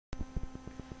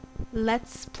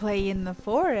Let's play in the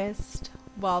forest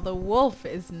while the wolf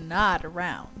is not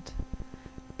around.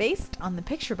 Based on the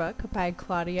picture book by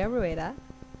Claudia Rueda,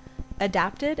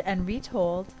 adapted and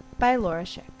retold by Laura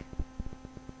Schick.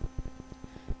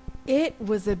 It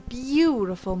was a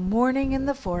beautiful morning in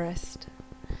the forest.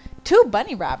 Two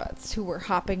bunny rabbits who were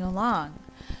hopping along.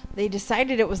 They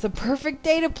decided it was the perfect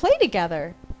day to play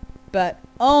together, but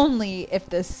only if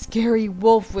the scary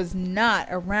wolf was not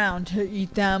around to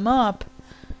eat them up.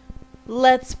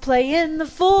 Let's play in the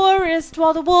forest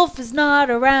while the wolf is not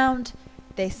around,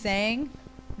 they sang.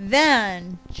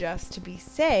 Then, just to be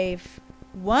safe,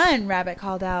 one rabbit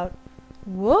called out,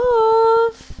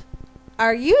 "Wolf,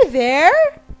 are you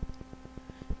there?"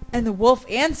 And the wolf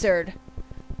answered,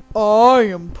 "I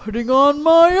am putting on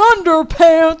my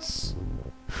underpants."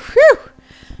 Phew!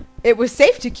 It was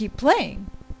safe to keep playing.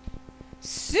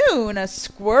 Soon a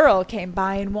squirrel came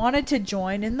by and wanted to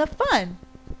join in the fun.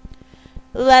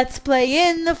 "Let's play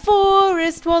in the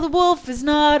forest while the wolf is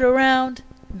not around,"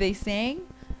 they sang.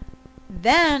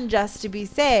 Then, just to be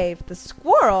safe, the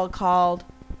squirrel called,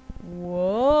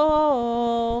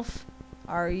 "Wolf,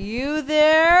 are you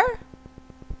there?"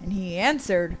 And he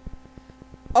answered,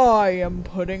 "I am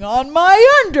putting on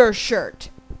my undershirt."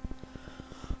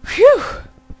 Phew!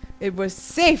 It was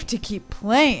safe to keep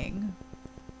playing.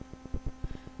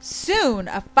 Soon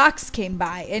a fox came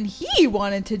by and he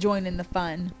wanted to join in the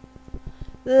fun.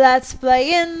 "Let's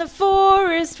play in the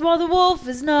forest while the wolf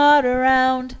is not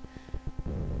around."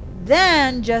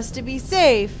 Then, just to be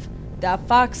safe, the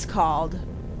fox called,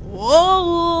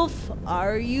 "Wolf,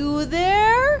 are you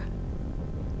there?"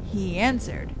 He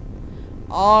answered,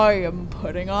 "I am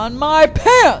putting on my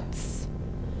pants."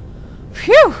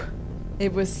 Phew!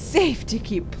 It was safe to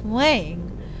keep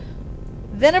playing.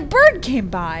 Then a bird came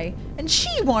by and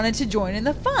she wanted to join in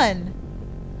the fun.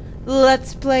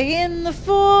 "Let's play in the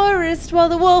forest while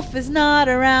the wolf is not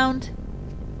around."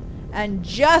 And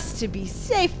just to be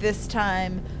safe this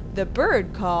time, the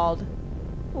bird called,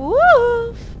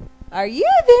 "Wolf, are you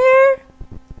there?"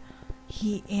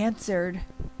 He answered,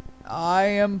 "I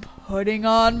am putting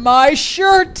on my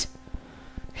shirt."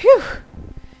 Phew!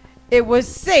 It was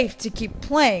safe to keep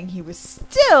playing. He was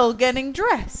still getting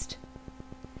dressed.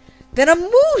 Then a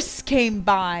moose came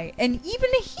by, and even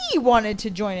he wanted to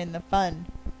join in the fun.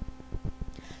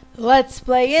 "Let's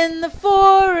play in the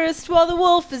forest while the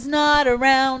wolf is not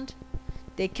around,"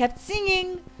 they kept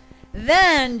singing.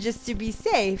 Then, just to be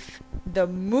safe, the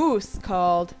moose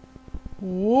called,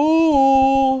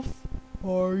 "Wolf,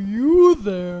 are you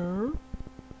there?"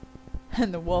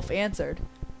 And the wolf answered,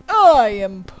 "I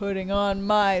am putting on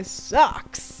my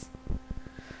socks."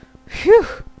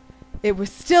 Phew! It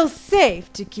was still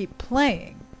safe to keep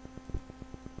playing.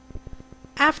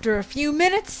 After a few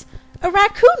minutes, a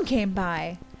raccoon came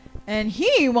by, and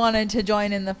he wanted to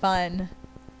join in the fun.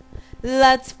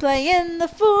 "Let's play in the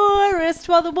forest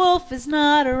while the wolf is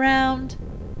not around."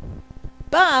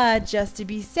 But just to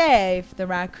be safe, the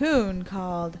raccoon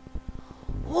called,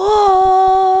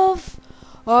 "Wolf,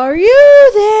 are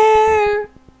you there?"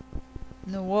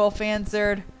 And the wolf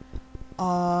answered,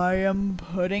 "I am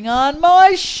putting on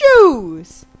my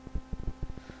shoes."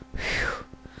 Whew.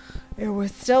 It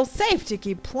was still safe to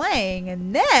keep playing,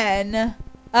 and then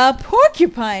a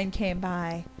porcupine came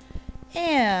by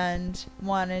and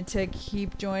wanted to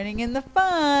keep joining in the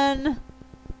fun.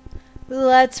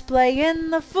 "Let's play in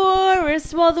the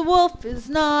forest while the wolf is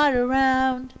not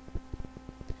around."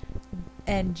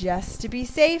 And just to be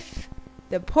safe,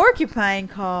 the porcupine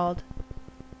called,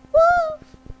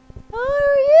 "Wolf,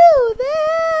 are you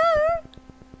there?"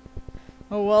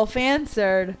 The wolf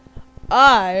answered,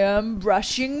 "I am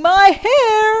brushing my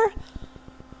hair."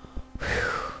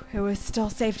 Whew. It was still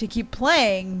safe to keep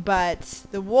playing, but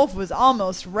the wolf was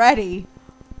almost ready.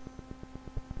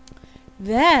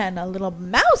 Then a little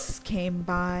mouse came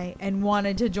by and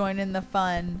wanted to join in the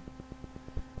fun.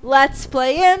 "Let's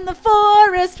play in the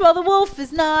forest while the wolf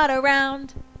is not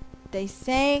around," they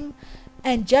sang.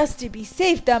 And just to be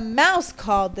safe, the mouse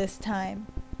called this time,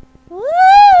 "Wolf,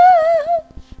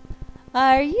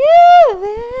 are you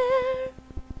there?"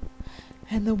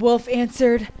 And the wolf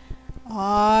answered,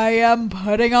 "I am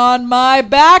putting on my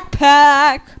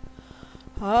backpack."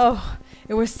 Oh,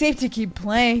 it was safe to keep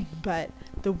playing, but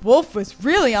the wolf was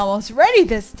really almost ready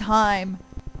this time.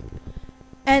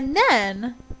 And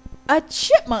then a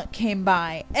chipmunk came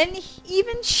by, and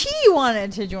even she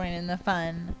wanted to join in the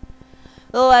fun.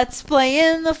 "Let's play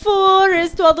in the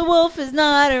forest while the wolf is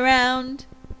not around."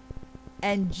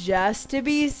 And just to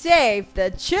be safe,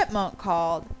 the chipmunk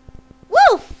called,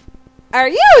 "Wolf, are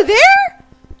you there?"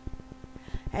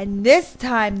 And this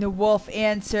time the wolf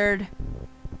answered,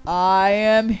 "I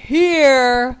am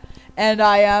here, and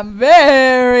I am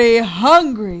very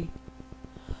hungry."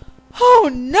 "Oh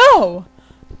no!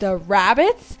 The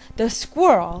rabbits, the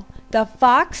squirrel, the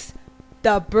fox,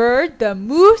 the bird, the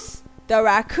moose, the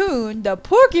raccoon, the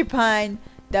porcupine,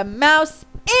 the mouse,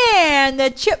 and the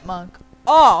chipmunk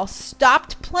all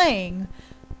stopped playing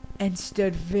and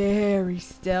stood very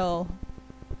still.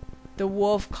 The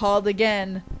wolf called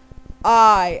again,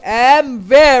 'I am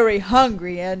very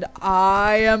hungry and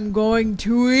I am going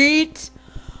to eat.'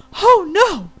 Oh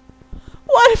no!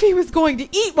 What if he was going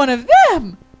to eat one of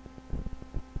them?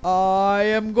 'I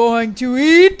am going to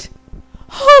eat.'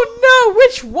 Oh no!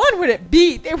 Which one would it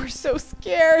be? They were so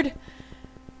scared.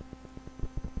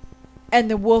 And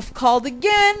the wolf called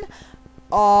again,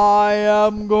 'I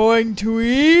am going to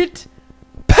eat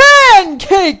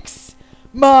pancakes,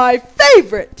 my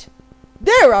favorite.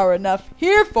 There are enough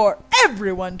here for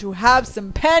everyone to have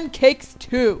some pancakes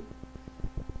too.'"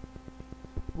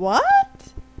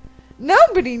 What?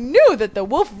 Nobody knew that the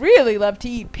wolf really loved to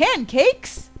eat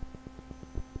pancakes.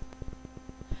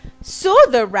 So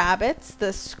the rabbits,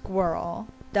 the squirrel,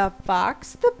 the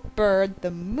fox, the bird,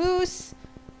 the moose,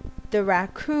 the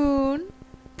raccoon,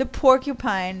 the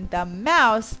porcupine, the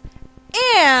mouse,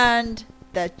 and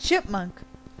the chipmunk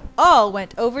all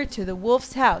went over to the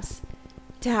wolf's house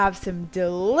to have some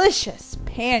delicious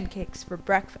pancakes for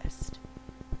breakfast.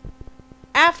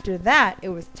 After that, it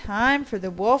was time for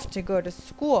the wolf to go to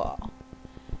school.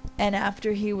 And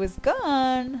after he was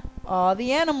gone, all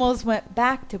the animals went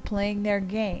back to playing their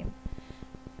game.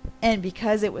 And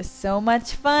because it was so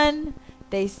much fun,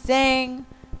 they sang,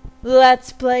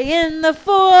 "Let's play in the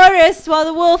forest while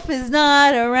the wolf is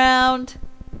not around."